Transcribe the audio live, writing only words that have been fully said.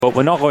But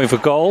we're not going for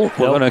goal.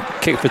 We're going to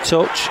kick for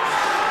touch.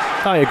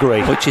 I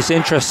agree. Which is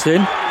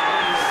interesting.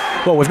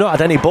 Well, we've not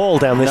had any ball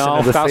down this end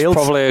of the field.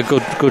 That's probably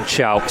a good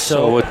shout.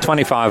 So we're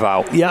 25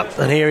 out. Yep,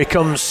 and here he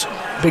comes,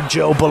 Big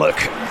Joe Bullock.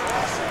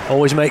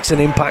 Always makes an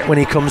impact when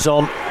he comes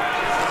on.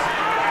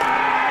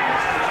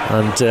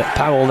 And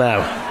Powell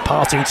now,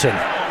 Partington.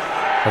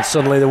 And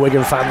suddenly the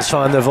Wigan fans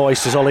find their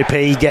voice as Ollie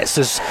P gets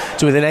us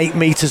to within 8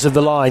 metres of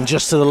the line,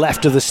 just to the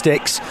left of the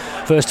sticks.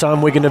 First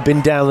time Wigan have been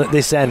down at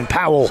this end.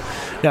 Powell.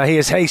 Now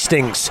here's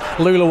Hastings.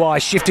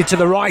 Luluai shifted to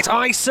the right.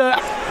 Isa.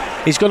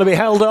 He's going to be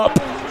held up.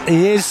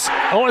 He is.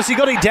 Oh, has he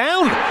got it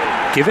down?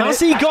 Has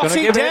he got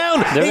it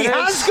down? He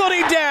has got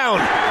it down.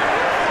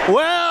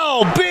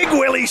 Well, Big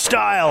Willie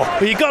style.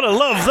 You've got to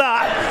love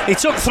that. He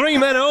took 3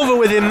 men over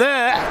with him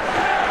there.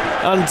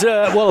 And,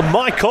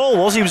 my call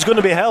was he was going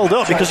to be held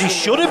up because he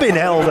should have been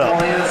held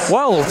up.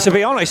 Well, to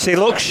be honest, he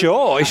looked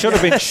short. He should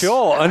have been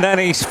short. And then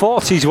he's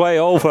fought his way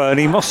over and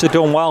he must have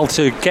done well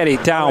to get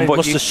it down. But he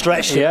must have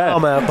stretched his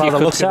arm out by the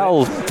look of it.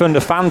 You could tell from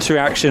the fans'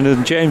 reaction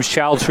and James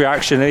Child's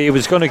reaction that he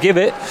was going to give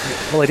it.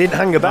 Well, he didn't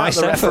hang about,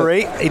 the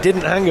referee. He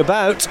didn't hang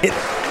about.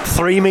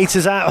 3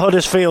 metres out,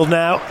 Huddersfield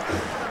now.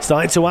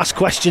 Starting to ask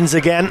questions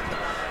again.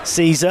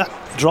 Caesar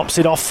drops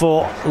it off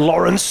for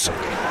Lawrence.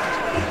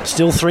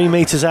 Still 3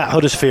 metres out,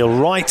 Huddersfield,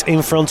 right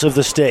in front of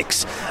the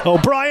sticks.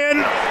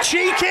 O'Brien,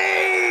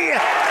 cheeky!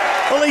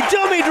 Well, he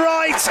dummied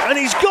right, and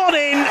he's gone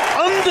in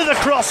under the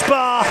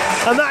crossbar,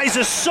 and that is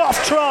a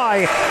soft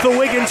try for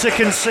Wigan to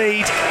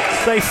concede.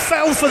 They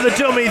fell for the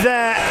dummy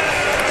there,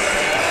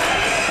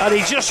 and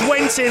he just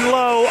went in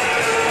low,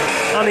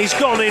 and he's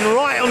gone in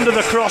right under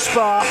the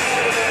crossbar.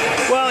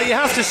 Well, you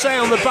have to say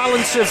on the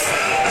balance of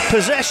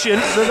possession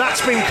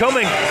that's been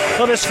coming.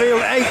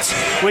 Huddersfield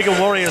 8, Wigan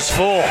Warriors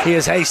 4.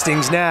 Here's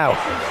Hastings now,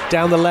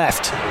 down the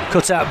left.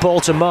 Cut out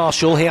ball to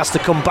Marshall. He has to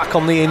come back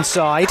on the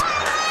inside.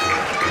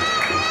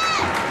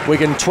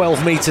 Wigan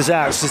 12 metres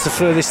out. This is the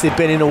furthest they've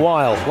been in a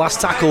while. Last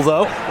tackle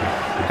though.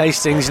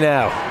 Hastings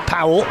now.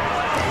 Powell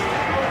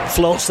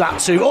floats that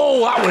to... Oh,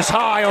 that was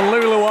high on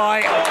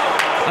Luluai.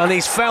 And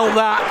he's felt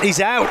that.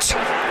 He's out.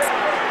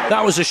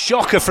 That was a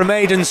shocker from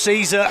Aidan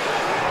Caesar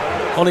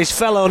on his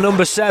fellow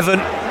number 7.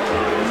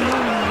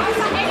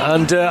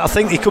 And I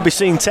think he could be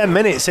seeing 10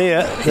 minutes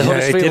here. He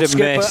didn't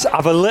skipper. Miss. I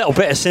have a little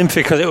bit of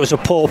sympathy because it was a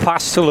poor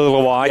pass to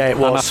Luluai. Yeah, it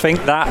was. And I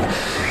think that...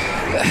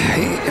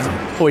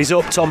 he's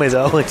up, Tommy,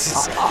 though.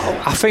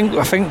 I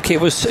think it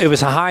was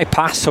a high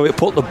pass, so it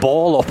put the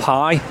ball up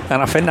high,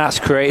 and I think that's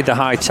created the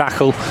high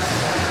tackle.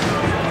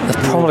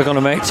 They're probably going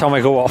to make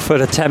Tommy go off for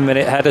the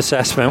 10-minute head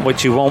assessment,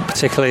 which he won't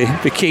particularly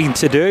be keen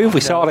to do.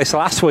 We saw this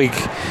last week.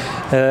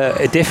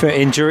 A different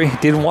injury,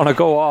 didn't want to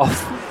go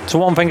off. So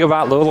one thing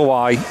about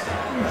Luluai,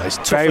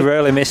 very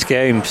rarely miss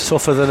games.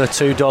 Tougher than a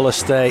 $2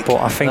 stake.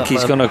 But I think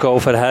he's going to go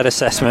for the head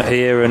assessment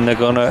here, and they're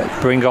going to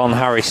bring on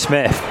Harry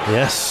Smith.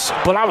 Yes.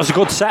 But that was a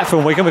good set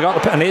from Wigan.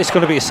 And it's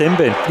going to be a sin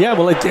bin. Yeah,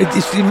 well, it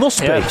must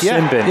be.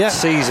 Sin bin. Yeah.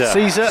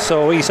 Caesar.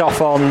 So he's off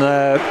on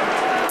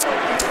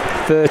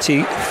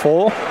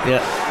 34.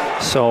 Yeah.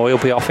 So he'll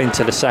be off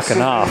into the second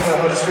half.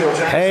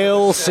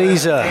 Hail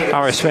Caesar.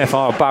 Harry Smith,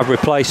 a bad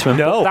replacement.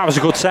 No. That was a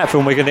good set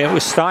from Wigan. It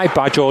was started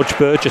by George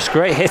Burgess.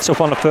 Great hit up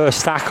on the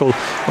first tackle.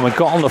 And we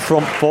got on the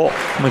front foot.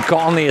 And we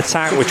got on the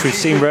attack, which we've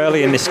seen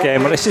rarely in this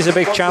game. But this is a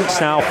big chance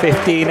now.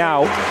 15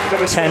 out.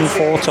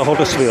 10-4 to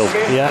Huddersfield.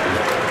 Yeah.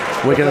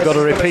 Wigan have got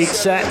a repeat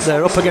set.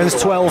 They're up against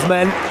 12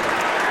 men.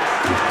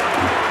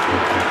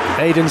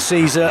 Aidan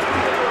Caesar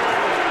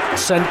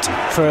sent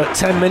for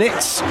 10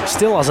 minutes.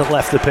 Still hasn't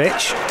left the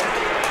pitch.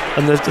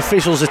 And the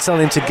officials are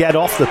telling him to get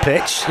off the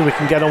pitch so we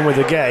can get on with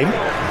the game.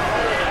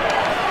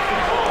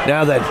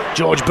 Now then,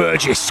 George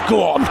Burgess,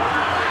 go on.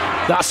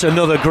 That's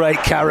another great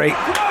carry.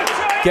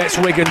 Gets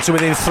Wigan to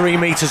within 3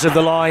 metres of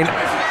the line.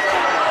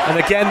 And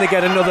again they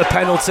get another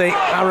penalty.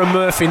 Aaron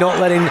Murphy not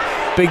letting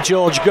Big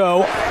George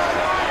go.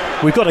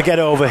 We've got to get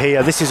over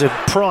here. This is a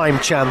prime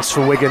chance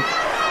for Wigan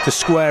to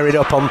square it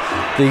up on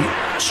the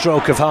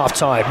stroke of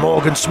half-time.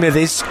 Morgan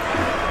Smithies,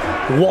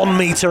 1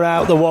 metre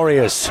out the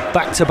Warriors.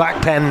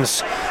 Back-to-back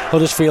pens.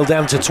 Huddersfield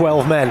down to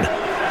 12 men.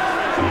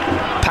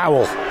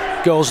 Powell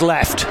goes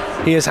left.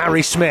 Here's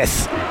Harry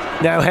Smith.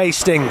 Now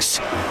Hastings.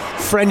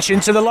 French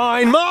into the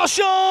line.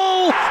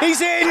 Marshall! He's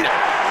in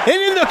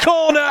the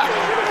corner.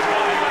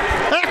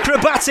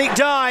 Acrobatic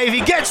dive.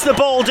 He gets the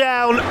ball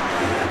down.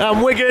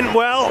 And Wigan,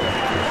 well,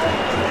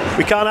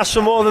 we can't ask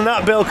for more than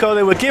that, Bilko.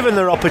 They were given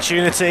their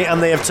opportunity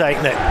and they have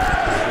taken it.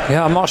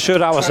 Yeah, I'm not sure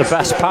that was the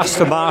best pass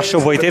to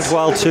Marshall. We did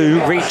well to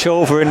reach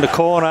over in the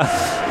corner.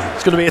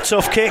 It's going to be a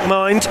tough kick,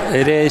 mind.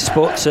 It is,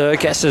 but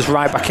gets us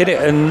right back in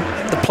it. And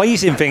the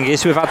pleasing thing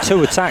is we've had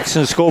 2 attacks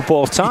and scored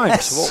both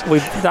times.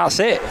 Yes. That's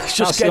it. It's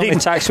that's the only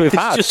attacks we've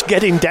had. It's just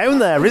getting down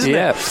there, isn't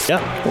it?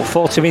 Yeah. Well,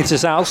 40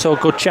 metres out, so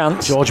good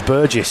chance. George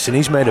Burgess, and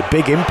he's made a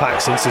big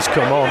impact since he's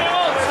come on.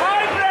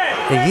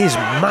 He is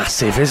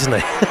massive, isn't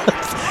he?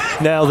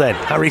 Now then,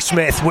 Harry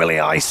Smith,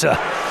 Willie Isa.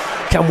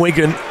 Can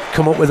Wigan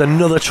come up with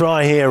another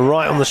try here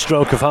right on the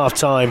stroke of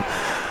half-time?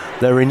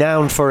 They're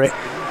renowned for it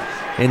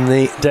in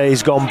the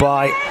days gone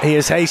by.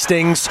 Here's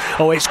Hastings.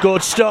 Oh, it's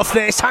good stuff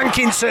this.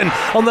 Hankinson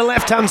on the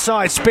left-hand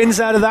side spins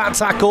out of that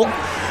tackle.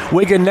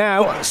 Wigan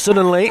now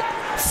suddenly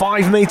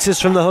 5 metres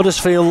from the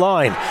Huddersfield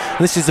line.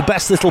 This is the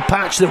best little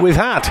patch that we've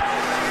had.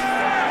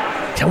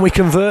 Can we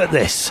convert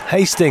this?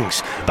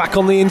 Hastings back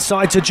on the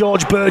inside to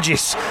George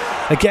Burgess.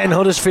 Again,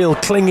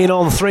 Huddersfield clinging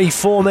on,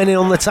 3-4 men in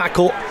on the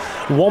tackle.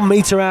 1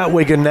 metre out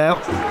Wigan now.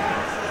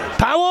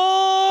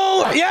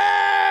 Powell!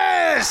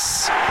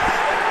 Yes!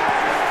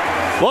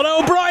 What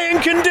O'Brien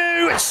can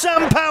do,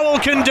 Sam Powell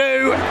can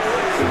do.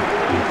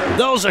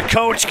 Those are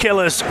coach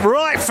killers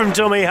right from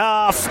dummy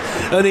half,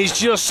 and he's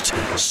just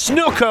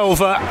snuck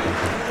over,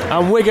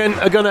 and Wigan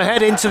are going to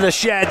head into the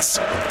sheds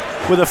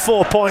with a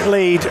 4-point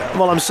lead.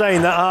 Well, I'm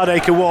saying that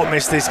Hardacre won't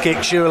miss this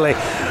kick surely,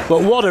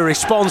 but what a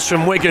response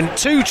from Wigan.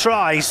 2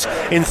 tries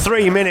in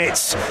 3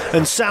 minutes,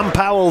 and Sam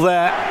Powell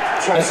there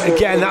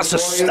again. That's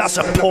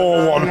a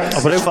poor one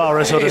as far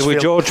as Huddersfield. It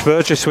was George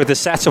Burgess with the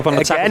setup on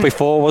the tackle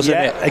before, wasn't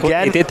it?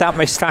 Again, he did that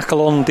missed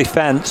tackle on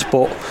defence,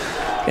 but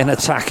in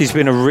attack he's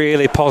been a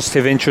really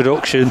positive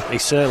introduction. He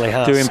certainly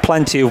has, doing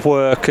plenty of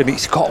work, and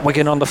he's got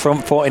Wigan on the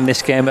front foot in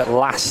this game at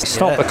last.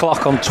 Stop the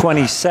clock on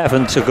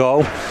 27 to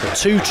go.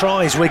 2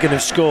 tries Wigan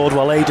have scored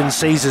while Aidan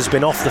Caesar's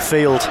been off the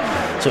field,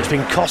 so it's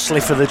been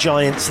costly for the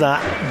Giants.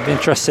 That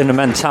interesting, the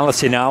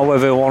mentality now,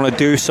 whether they want to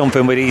do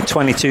something with these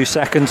 22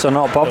 seconds or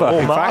not bother.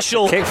 Oh,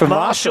 Marshall, kick from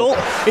Marshall.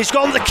 He's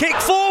gone the kick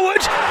forward.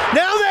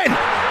 Now then,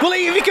 well,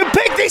 if he can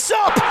pick this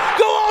up,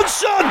 go on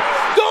son,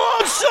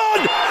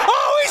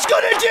 oh, he's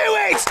going to do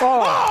it.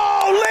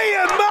 Oh,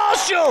 Liam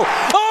Marshall,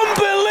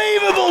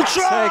 unbelievable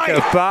try. Take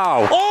a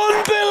bow.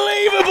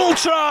 Unbelievable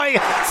try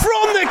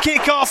from the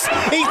kickoff.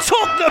 He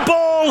took the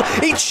ball,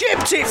 he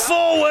chipped it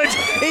forward,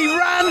 he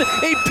ran,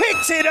 he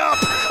picked it up,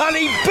 and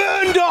he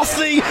burned off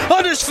the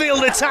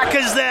Huddersfield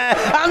attackers there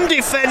and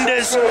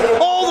defenders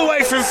all the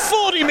way from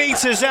 40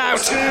 metres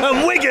out.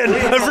 And Wigan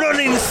have run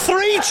in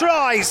 3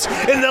 tries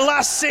in the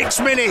last 6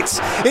 minutes.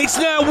 It's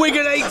now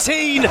Wigan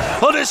 18,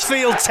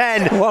 Huddersfield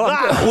 10. Well,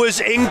 that was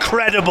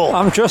incredible.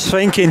 I'm just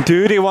thinking,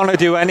 do they want to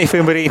do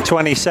anything within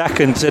 20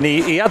 seconds? And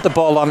he had the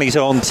ball on his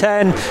own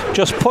 10,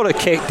 just put a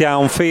kick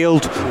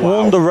downfield,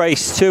 won the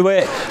race to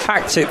it,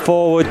 hacked it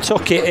forward,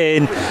 took it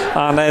in,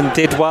 and then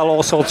did well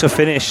also to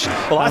finish.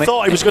 Well, I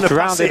thought he was going to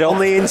pass it on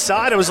the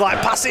inside. I was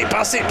like, pass it,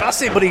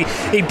 but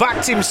he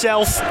backed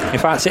himself. In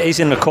fact, it is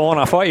in the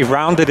corner. I thought he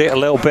rounded it a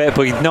little bit,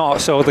 but he'd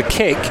not. So the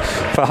kick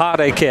for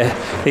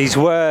Hardacre is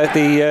where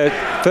the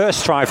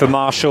first try for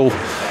Marshall,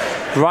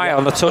 right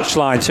on the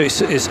touchline. So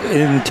it's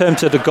in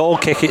terms of the goal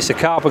kick, it's a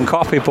carbon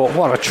copy, but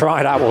what a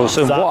try that was,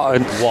 and what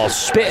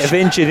a bit of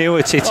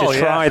ingenuity to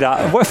try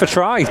that. Worth a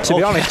try, to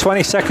be honest.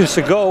 20 seconds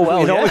to go.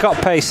 Well, we got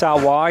pace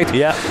out wide,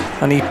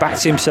 and he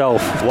backed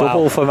himself.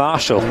 Double for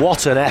Marshall.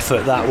 What an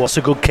effort that was.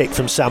 A good kick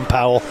from Sam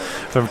Powell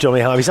from dummy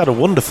half. He's had a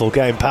wonderful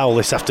game, Powell,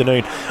 this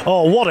afternoon.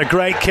 Oh, what a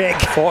great kick.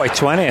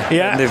 40-20.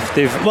 Yeah.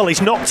 Well,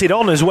 he's knocked it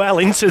on as well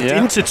into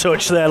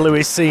touch there,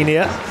 Lewis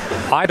Senior.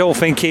 I don't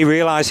think he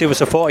realised it was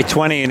a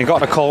 40-20, and he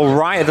got a call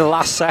right at the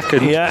last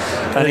second.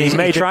 And he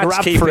tried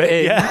to keep it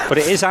in, but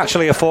it is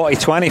actually a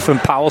 40-20 from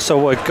Powell,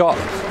 so we've got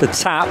the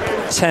tap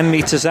 10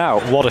 metres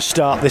out. What a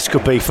start this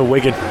could be for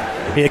Wigan.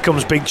 Here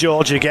comes Big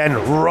George again,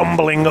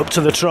 rumbling up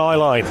to the try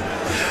line.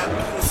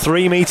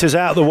 3 metres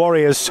out the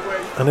Warriors,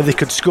 and if they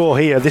could score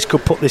here, this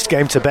could put this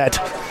game to bed,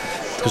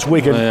 because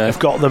Wigan have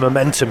got the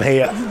momentum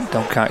here.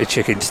 Don't count your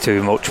chickens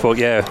too much, but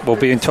we'll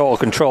be in total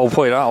control,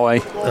 put it that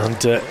way.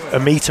 And a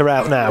metre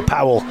out now.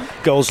 Powell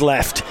goes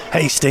left.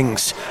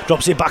 Hastings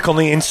drops it back on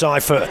the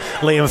inside for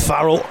Liam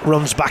Farrell,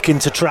 runs back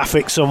into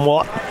traffic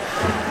somewhat,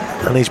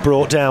 and he's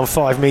brought down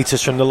 5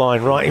 metres from the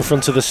line, right in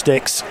front of the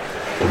sticks.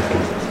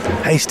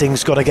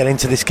 Hastings got to get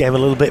into this game a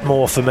little bit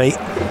more for me.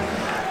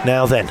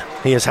 Now then,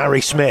 here's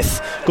Harry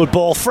Smith. Good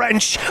ball,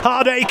 French.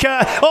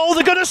 Hardacre. Oh,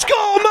 they're going to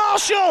score.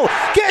 Marshall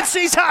gets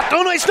his hat.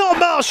 Oh, no, it's not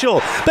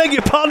Marshall. Beg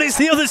your pardon, it's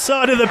the other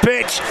side of the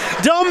pitch.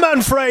 Don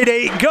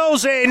Manfredi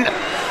goes in.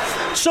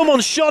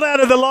 Someone shot out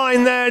of the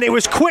line there, and it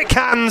was quick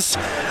hands.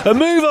 A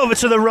move over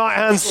to the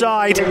right-hand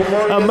side,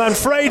 and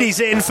Manfredi's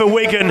in for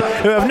Wigan,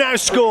 who have now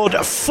scored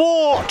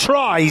 4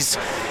 tries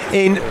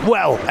in,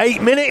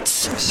 8 minutes?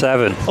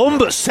 7.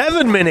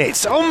 7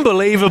 minutes.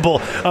 Unbelievable.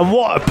 And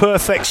what a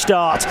perfect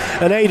start.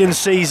 And Aidan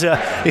Caesar,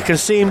 you can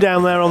see him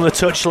down there on the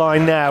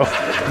touchline now.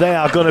 They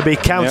are going to be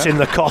counting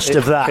the cost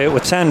of that. It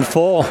was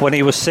 10-4 when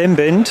he was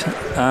sin-binned,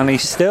 and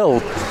he's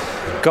still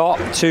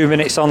got 2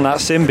 minutes on that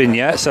sin bin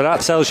yet, so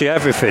that tells you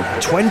everything.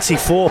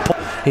 24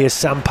 points. Here's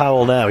Sam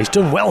Powell now. He's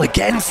done well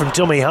again from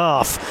dummy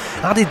half.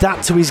 Added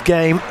that to his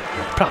game.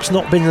 Perhaps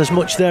not been as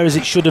much there as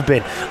it should have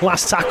been.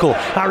 Last tackle.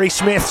 Harry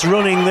Smith's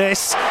running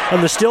this,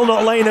 and they're still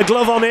not laying a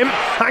glove on him.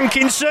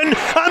 Hankinson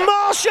and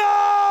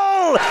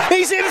Marshall!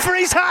 He's in for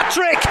his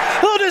hat-trick.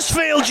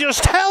 Huddersfield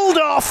just held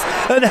off,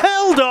 and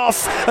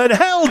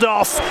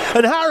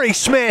Harry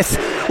Smith,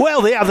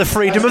 they have the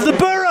freedom of the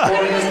borough,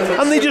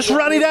 and they just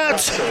ran it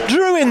out.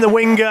 Drew in the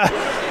winger.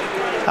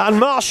 And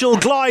Marshall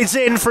glides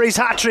in for his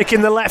hat-trick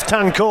in the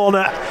left-hand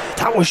corner.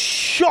 That was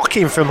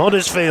shocking from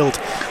Huddersfield.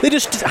 They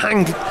just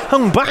hung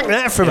back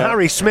there from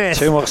Harry Smith.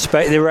 Too much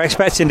they were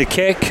expecting the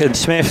kick, and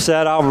Smith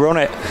said, I'll run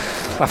it.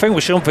 I think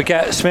we shouldn't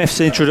forget Smith's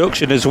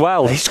introduction as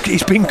well.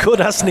 He's been good,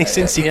 hasn't he,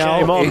 since he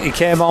came on? He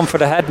came on for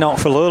the head knock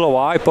for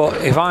Lulawai,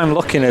 but if I'm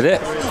looking at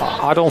it,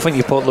 I don't think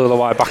you put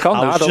Lulawai back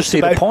on now. I don't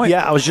see the point.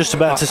 Yeah, I was just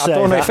about to say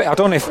I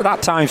don't know if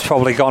that time's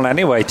probably gone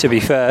anyway, to be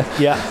fair.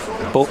 Yeah.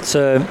 But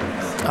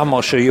I'm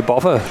not sure you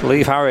bother.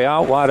 Leave Harry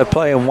out while they're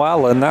playing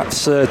well, and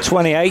that's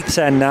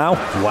 28-10 now.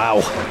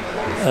 Wow.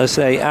 As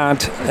they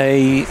add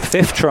a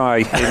fifth try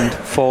in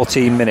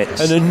 14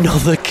 minutes. And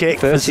another kick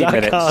for Zach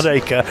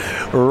Hardacre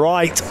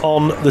right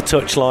on the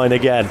touchline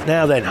again.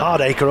 Now then,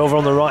 Hardacre over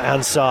on the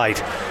right-hand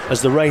side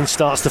as the rain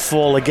starts to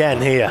fall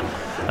again here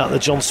at the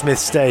John Smith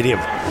Stadium.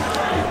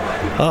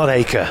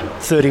 Hardacre,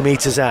 30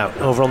 metres out,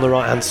 over on the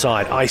right-hand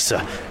side.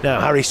 Isa.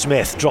 Now Harry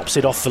Smith drops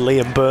it off for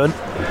Liam Byrne.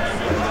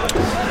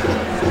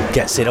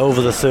 Gets it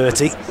over the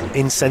 30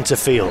 in centre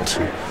field.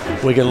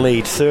 Wigan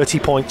lead 30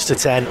 points to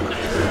 10.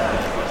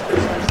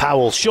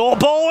 Powell, short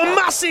ball, a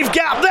massive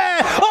gap there.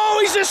 Oh,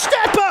 he's a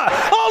stepper.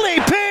 Ollie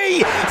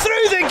P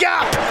through the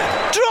gap,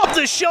 dropped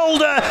the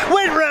shoulder,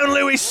 went round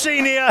Lewis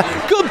Senior.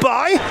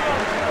 Goodbye.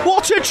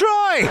 What a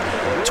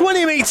try.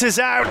 20 metres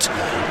out.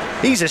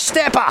 He's a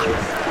stepper.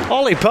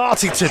 Ollie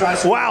Partington.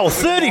 Wow,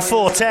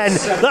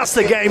 34-10. That's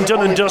the game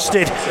done and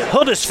dusted.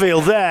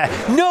 Huddersfield there.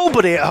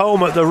 Nobody at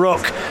home at the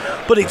ruck.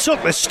 But it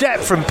took the step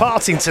from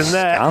Partington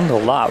there. Scandal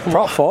that.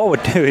 Brought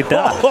forward doing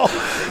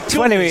that.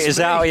 20 metres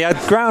out, he had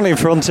ground in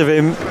front of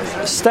him,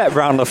 stepped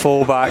round the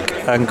fullback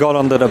and got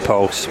under the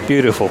post.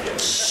 Beautiful.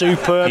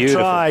 Superb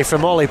try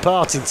from Ollie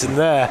Partington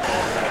there.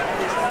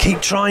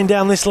 Keep trying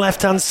down this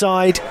left-hand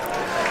side.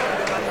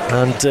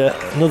 And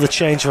another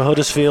change for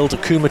Huddersfield.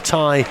 Akuma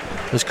Tai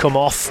has come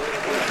off.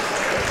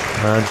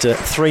 And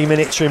 3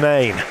 minutes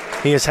remain.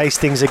 Here's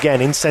Hastings again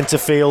in centre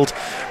field.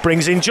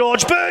 Brings in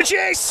George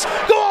Burgess.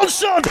 Go on,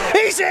 son.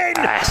 He's in.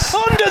 Yes.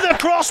 Under the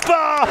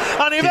crossbar.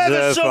 And if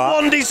ever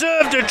someone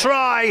deserved a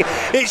try,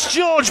 it's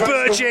George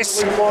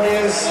Burgess.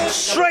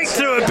 Straight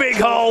through a big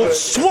hole.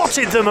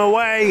 Swatted them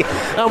away.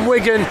 And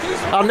Wigan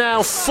are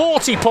now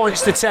 40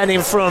 points to 10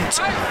 in front.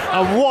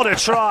 And what a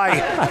try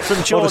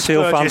from George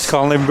Huddersfield Burgess. fans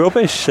calling him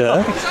rubbish,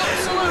 sir.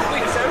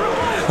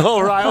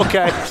 All right,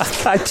 okay.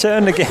 I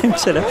turned the game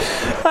today.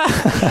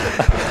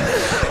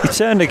 He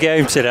turned the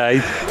game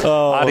today,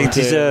 and he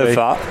deserved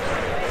that.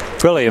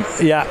 Brilliant.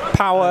 Yeah.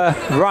 Power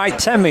right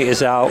 10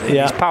 metres out.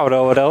 Yeah. He's powered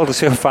over. The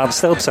Huddersfield fans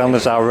still telling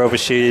us how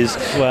rubbish he is.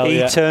 Well,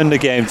 he turned the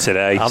game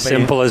today.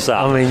 Simple as that.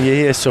 I mean, you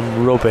hear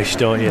some rubbish,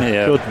 don't you?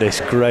 Yeah.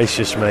 Goodness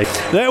gracious me.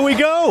 There we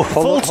go.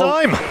 Full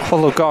time.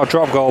 Hull have got a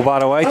drop goal, by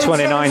the way,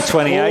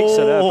 29-28,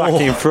 so they're back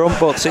in front.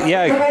 But,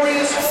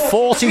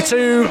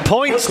 42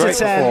 points to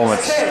 10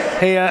 performance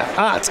here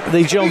at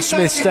the John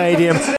Smith Stadium.